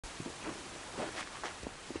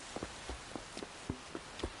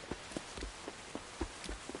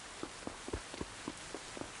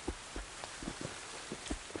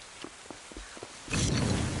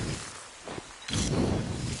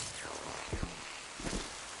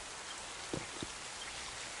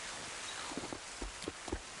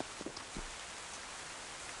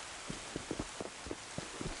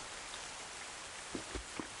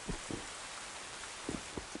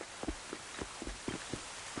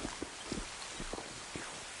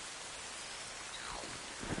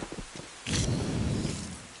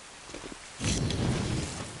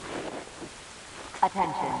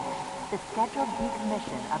Attention. The scheduled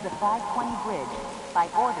decommission of the 520 bridge by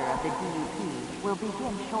order of the DUP will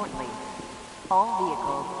begin shortly. All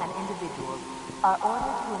vehicles and individuals are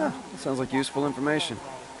ordered to... Sounds like useful information.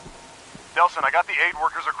 Delson, I got the aid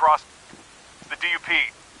workers across the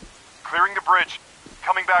DUP. Clearing the bridge.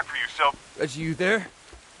 Coming back for you, so... Reggie, you there?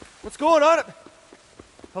 What's going on?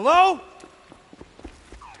 Hello?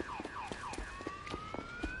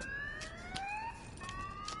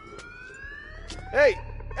 Hey!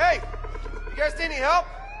 Hey! You guys need any help?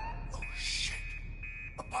 Oh, shit.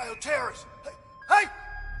 A bioterrorist. Hey!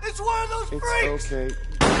 It's one of those freaks! It's okay.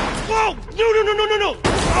 Whoa! No!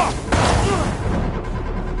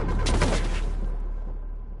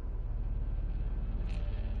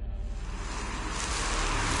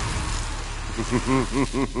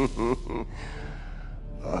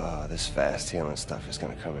 Oh, this fast healing stuff is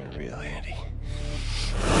gonna come in real handy.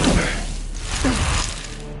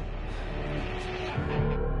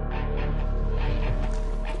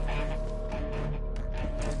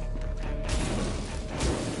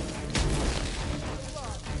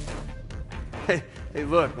 Hey,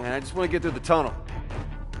 look, man, I just want to get through the tunnel.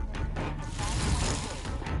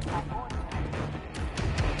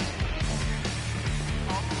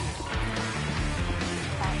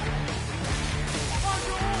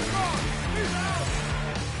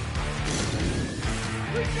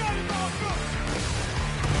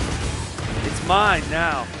 It's mine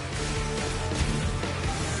now.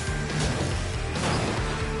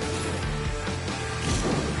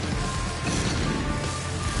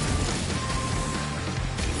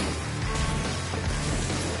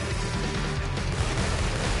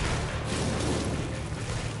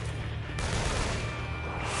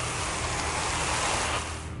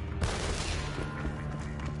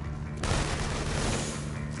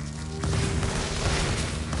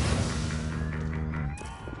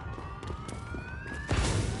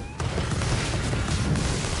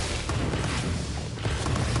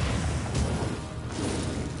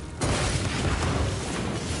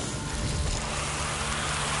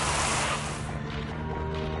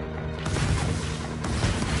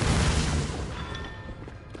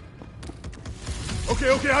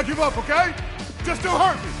 Okay, I'll give up, okay? Just don't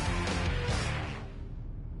hurt me!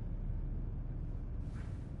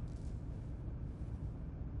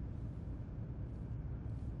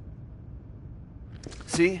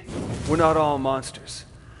 See? We're not all monsters.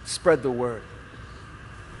 Spread the word.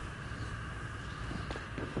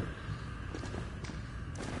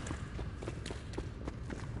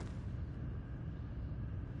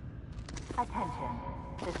 Attention.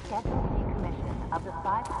 The scheduled decommission of the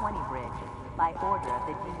 520 bridge by order of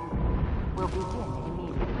the DUP will begin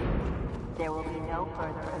immediately. There will be no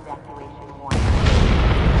further evacuation warning.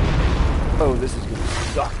 Oh, this is gonna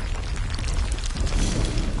suck.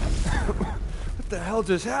 What the hell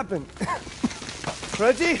just happened?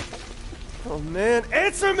 Reggie? Oh man,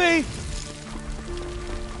 answer me!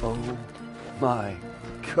 Oh my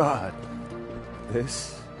God.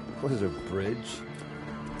 This was a bridge?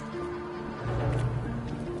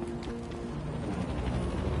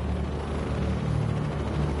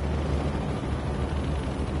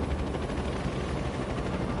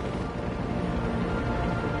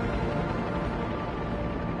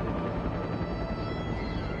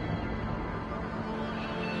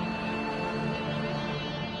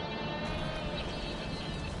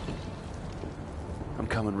 I'm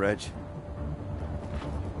coming, Reg.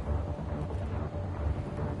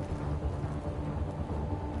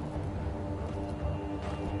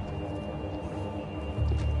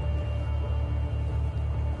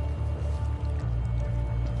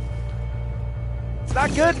 It's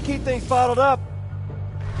not good to keep things bottled up.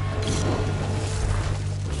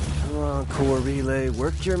 Come on, core relay,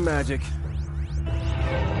 work your magic.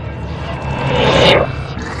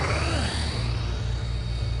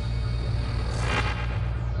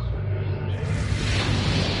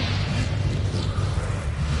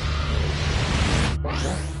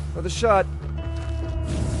 For the shot.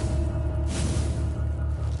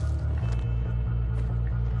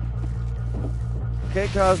 Okay,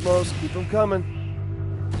 Cosmos, keep them coming.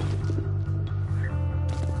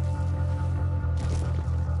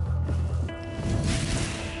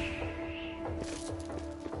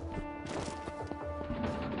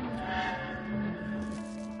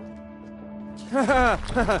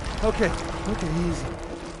 Okay, easy.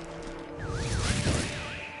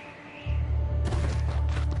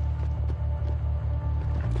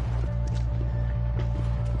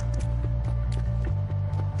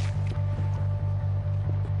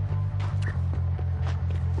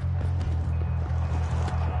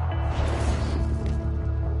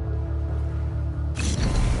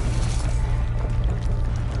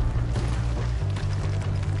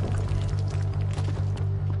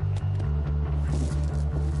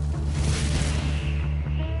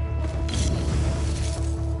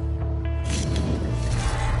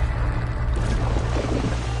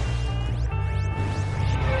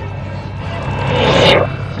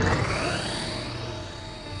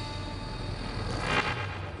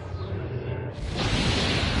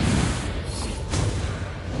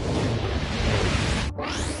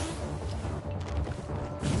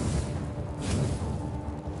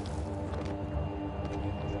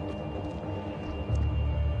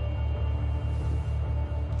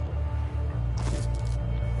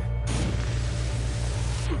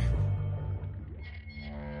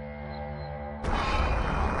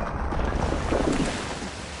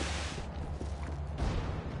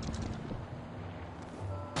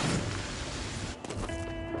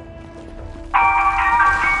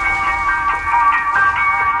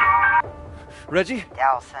 Reggie?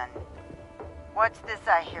 Delson, what's this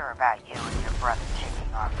I hear about you and your brother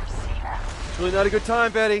taking on for Seattle? It's really not a good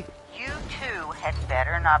time, Betty. You two had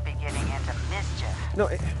better not be getting into mischief. No,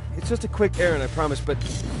 it's just a quick errand, I promise, but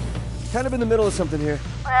kind of in the middle of something here.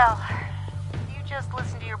 Well, you just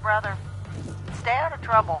listen to your brother. Stay out of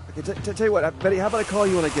trouble. Okay, tell you what, Betty, how about I call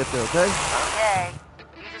you when I get there, okay? Okay.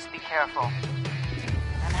 You just be careful.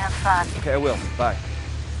 And have fun. Okay, I will. Bye.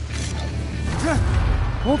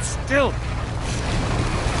 Hold still!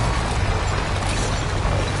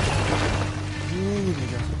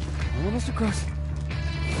 Almost across.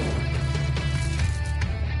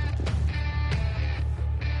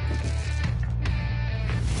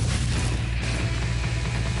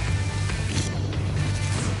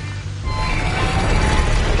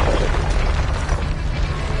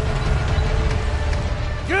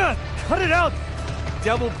 God, cut it out!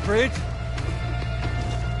 Double bridge.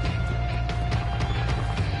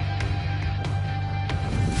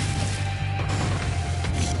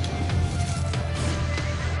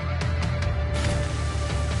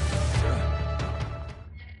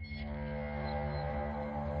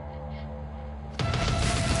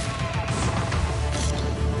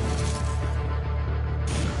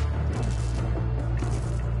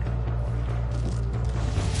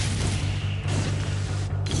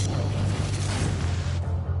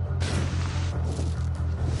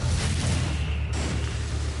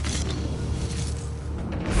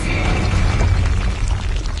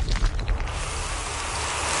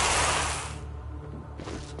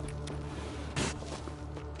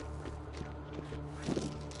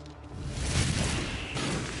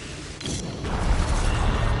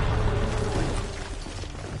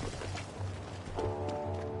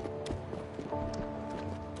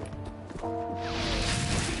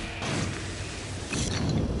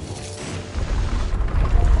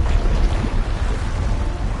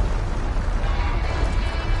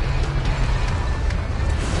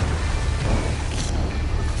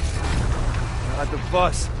 The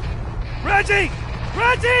bus. Reggie!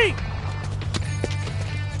 Reggie!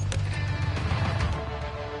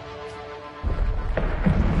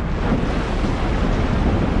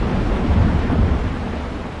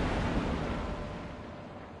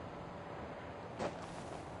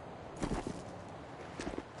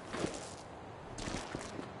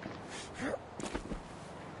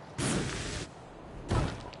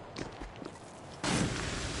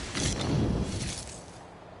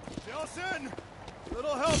 Nelson!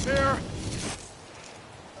 Little help here!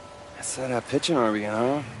 That's that pitching arm again,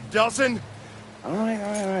 huh? Delson! All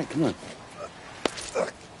right, come on.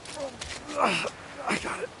 I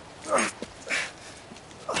got it.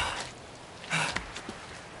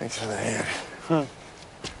 Thanks for the hand. Huh.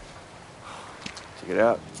 Check it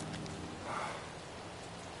out.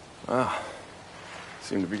 Wow.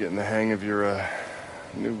 Seem to be getting the hang of your,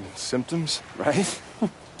 new symptoms. Right?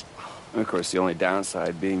 And of course, the only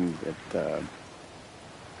downside being that,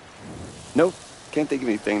 nope, can't think of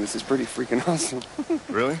anything. This is pretty freaking awesome.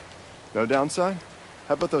 Really? No downside?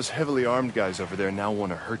 How about those heavily armed guys over there now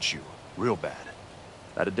want to hurt you real bad?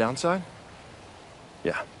 That a downside?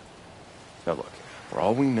 Yeah. Now look, for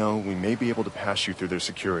all we know, we may be able to pass you through their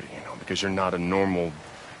security, because you're not a normal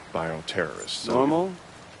bioterrorist. So Normal?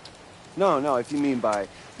 No, if you mean by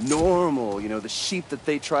normal, the sheep that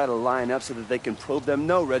they try to line up so that they can probe them.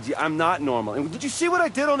 No, Reggie, I'm not normal. And did you see what I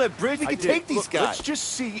did on that bridge? We can take these guys. Let's just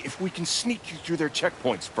see if we can sneak you through their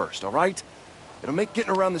checkpoints first, all right? It'll make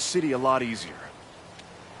getting around the city a lot easier.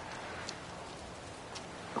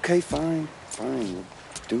 Okay, fine.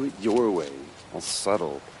 Do it your way. I'll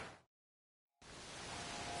settle.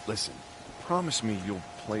 Listen, promise me you'll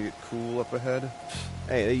play it cool up ahead.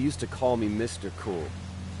 Hey, they used to call me Mr. Cool.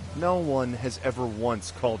 No one has ever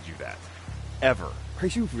once called you that. Ever. Are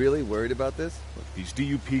you really worried about this? Look, these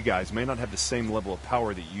DUP guys may not have the same level of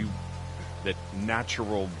power that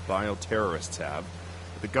natural bioterrorists have,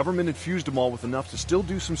 but the government infused them all with enough to still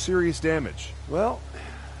do some serious damage. Well,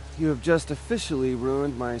 you have just officially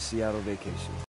ruined my Seattle vacation.